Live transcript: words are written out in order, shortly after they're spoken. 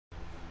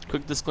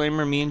Quick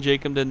disclaimer, me and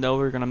Jacob didn't know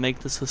we were gonna make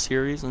this a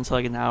series until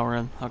like an hour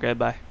in. Okay,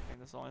 bye.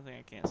 That's the only thing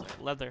I can't say.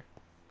 Leather.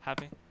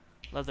 Happy?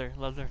 Leather,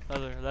 leather,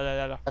 leather,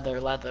 leather,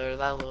 Leather, leather,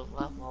 leather,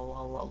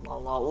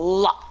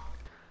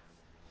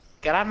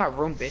 Get out of my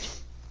room, bitch.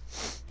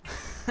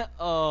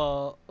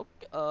 Okay,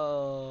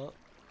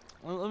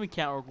 let me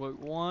count real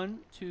quick. 1,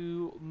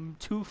 2,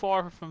 too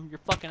far from your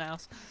fucking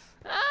house.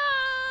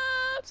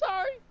 Ah, I'm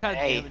sorry. God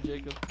Hey. damn it,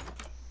 Jacob.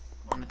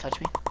 Wanna touch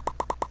me?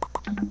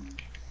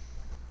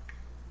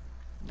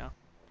 No.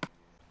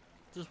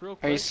 Just real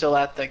Are you quick. still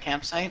at the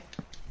campsite?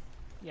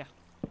 Yeah.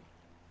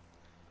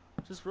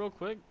 Just real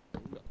quick.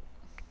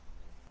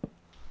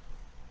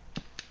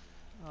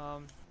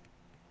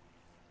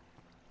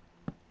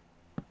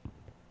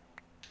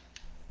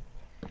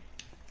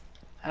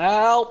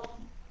 Help!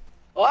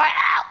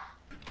 Wow!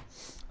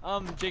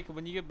 Jacob,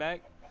 when you get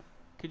back,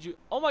 could you?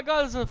 Oh my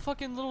God, there's a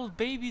fucking little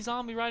baby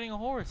zombie riding a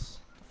horse.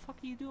 What the fuck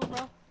are you doing,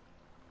 bro?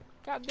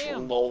 God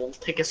damn. Lol,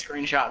 take a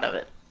screenshot of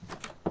it.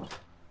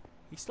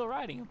 He's still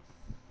riding him.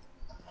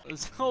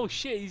 Oh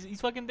shit,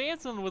 he's fucking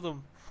dancing with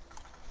him.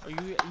 Are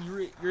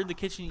you're in the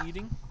kitchen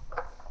eating?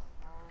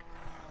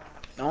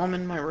 No, I'm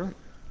in my room.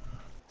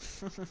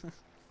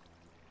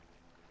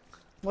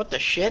 What the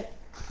shit?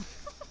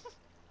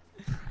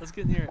 Let's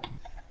get near it.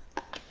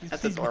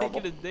 That's He's adorable.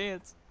 making a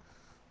dance.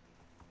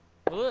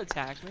 Will it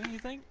attack me, you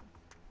think?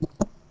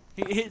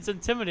 It's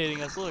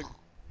intimidating us, look.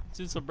 It's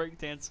doing some break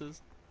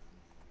dances.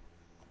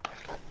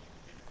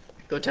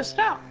 Go test it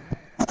out.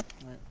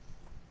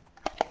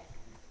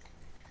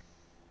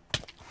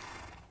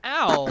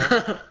 Ow!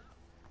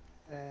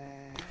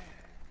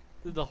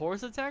 Did the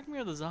horse attack me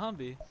or the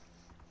zombie?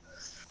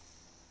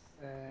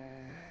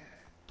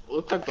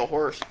 Looked like the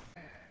horse.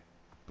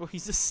 Bro,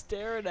 he's just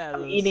staring at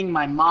us. I'm eating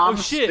my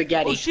mom's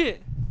spaghetti. Oh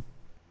shit!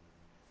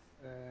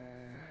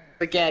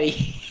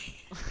 Spaghetti.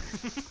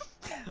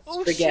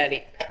 Oh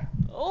Spaghetti. shit!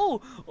 Oh!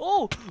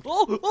 Jacob!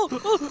 What the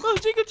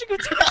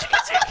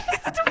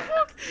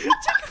fuck?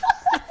 Jacob!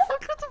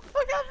 What the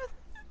fuck happened?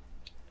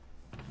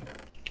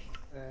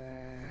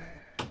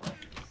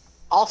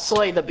 I'll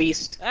slay the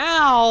beast.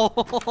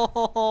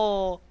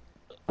 Ow!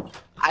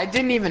 I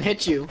didn't even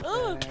hit you.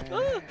 Jacob,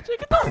 no!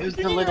 It was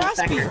the You're little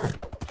getting your ass pecker.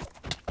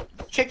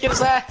 Kick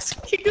his ass!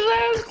 Kick his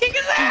ass! Kick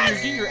his beat. ass! You're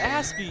getting your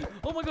ass beat.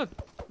 Oh my God!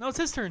 Now it's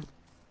his turn.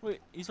 Wait,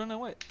 he's running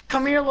away.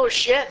 Come here, little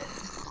shit.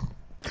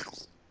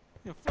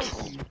 Yeah,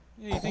 fuck you.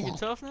 Yeah, you think you're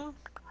tough now?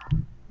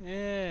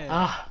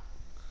 Yeah.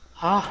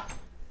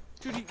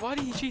 Dude, why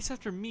did he chase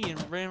after me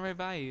and ran right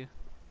by you?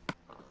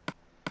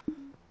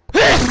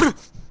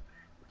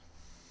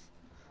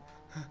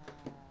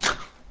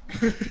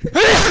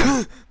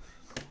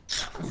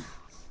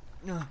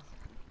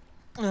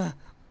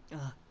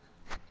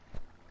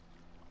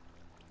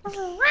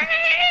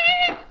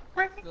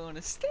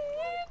 Gonna stand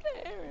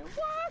there and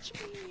watch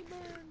me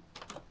burn.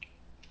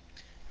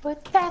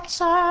 But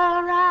that's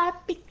alright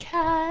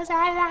because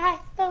I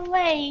like the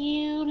way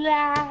you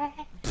lie.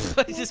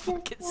 I just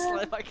fucking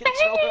slammed my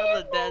controller on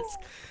the desk.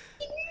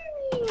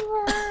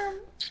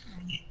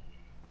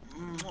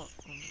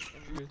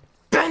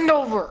 Bend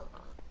over!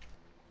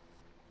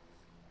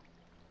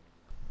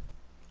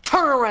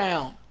 Turn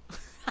around!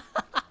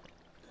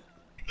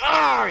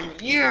 Ah,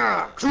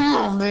 yeah! Come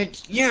on,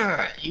 bitch!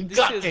 Yeah! You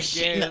got this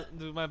shit!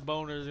 Dude, my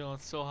boner's going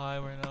so high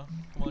right now.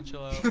 Come on,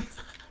 chill out.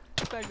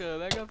 Back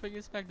up,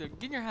 get back there.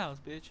 Get in your house,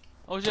 bitch.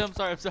 Oh shit, I'm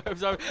sorry. Wait,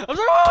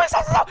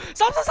 stop!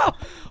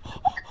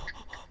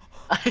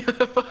 You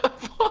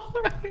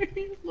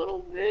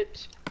little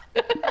bitch.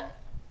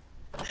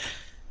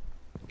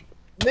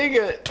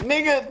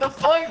 Nigga, the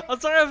fuck? I'm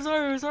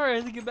sorry. I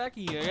had to get back at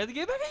you.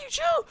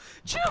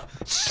 Chill.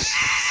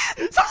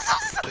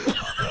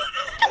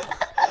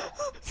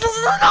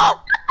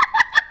 Stop.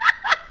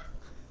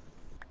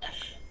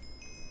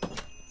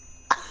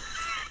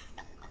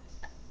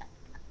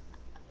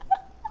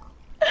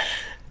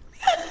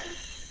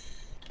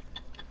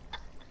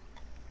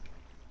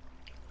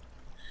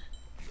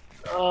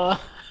 No!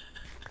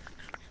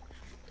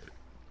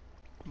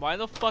 Why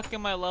the fuck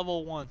am I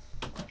level 1?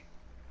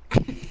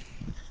 Can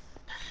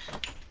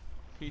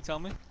you tell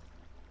me?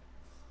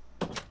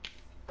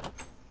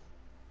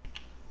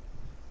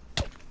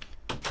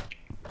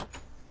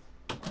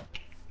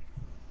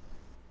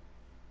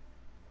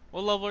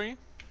 What level are you?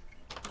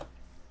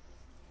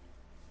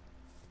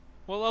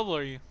 What level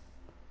are you?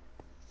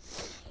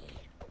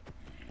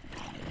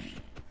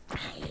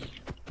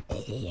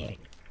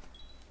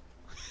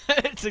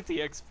 It took the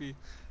XP.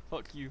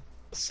 Fuck you.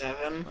 7.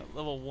 I'm at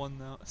level 1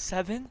 now.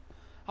 7?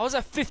 I was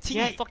at 15,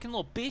 Yeah. you fucking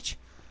little bitch.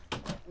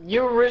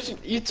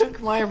 You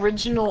took my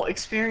original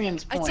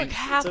experience I points. took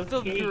half It's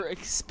of okay. your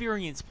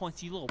experience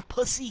points, you little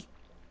pussy.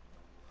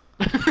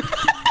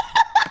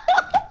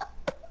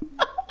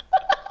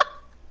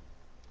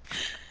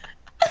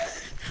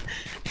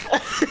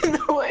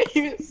 The way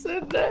you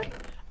said that.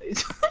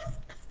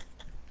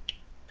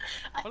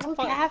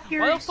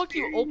 Why the fuck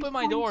you open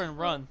my door and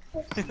run?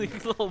 You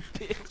little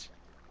bitch.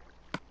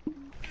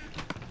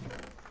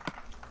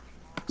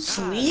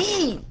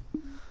 Sweet.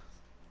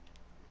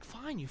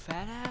 Fine.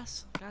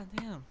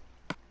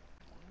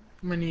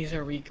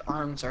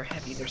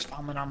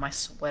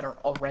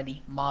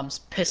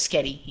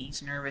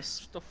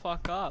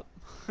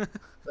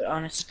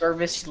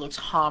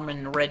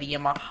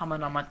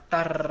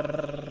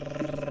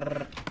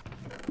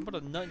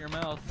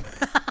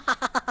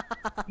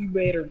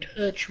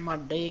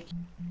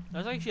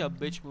 That's actually a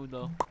bitch move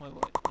though. Wait,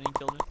 when you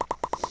killed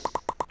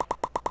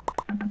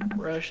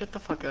Bro, shut the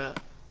fuck up.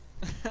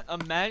 her.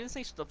 Imagine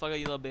saying shut the fuck up,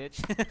 you little bitch.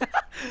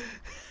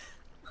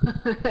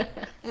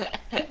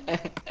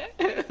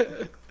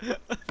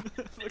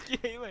 Fuck you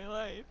hate my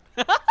life.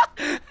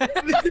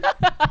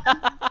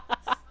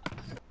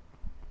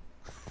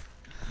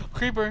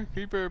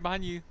 Creeper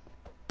behind you.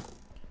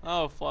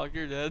 Oh fuck,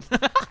 you're dead.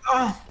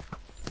 Oh.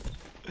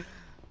 Get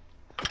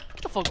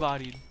the fuck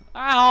bodied.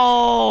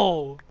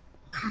 Ow!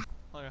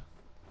 Okay.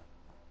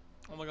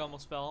 Oh my god,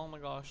 almost fell. Oh my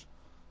gosh.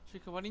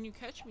 Chica, why didn't you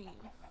catch me?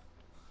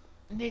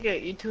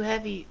 Nigga, you're too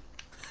heavy.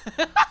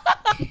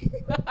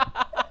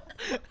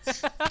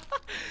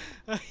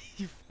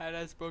 You fat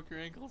ass broke your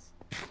ankles.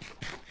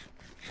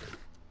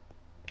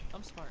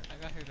 I'm smart. I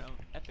got here down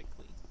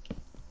epically.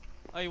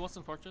 Oh, you want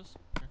some torches?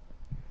 Here.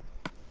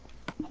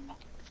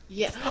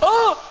 Yeah.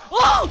 Oh!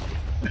 Oh!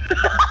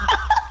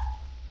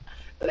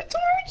 The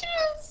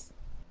torches!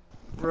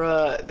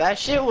 Bruh, that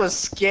shit was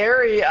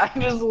scary. I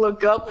just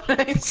look up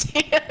and I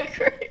see a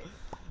grave.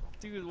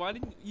 Dude, why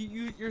didn't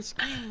your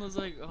scream was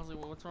like, I was like,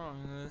 well, what's wrong?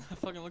 And then I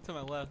fucking looked to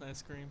my left and I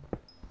screamed.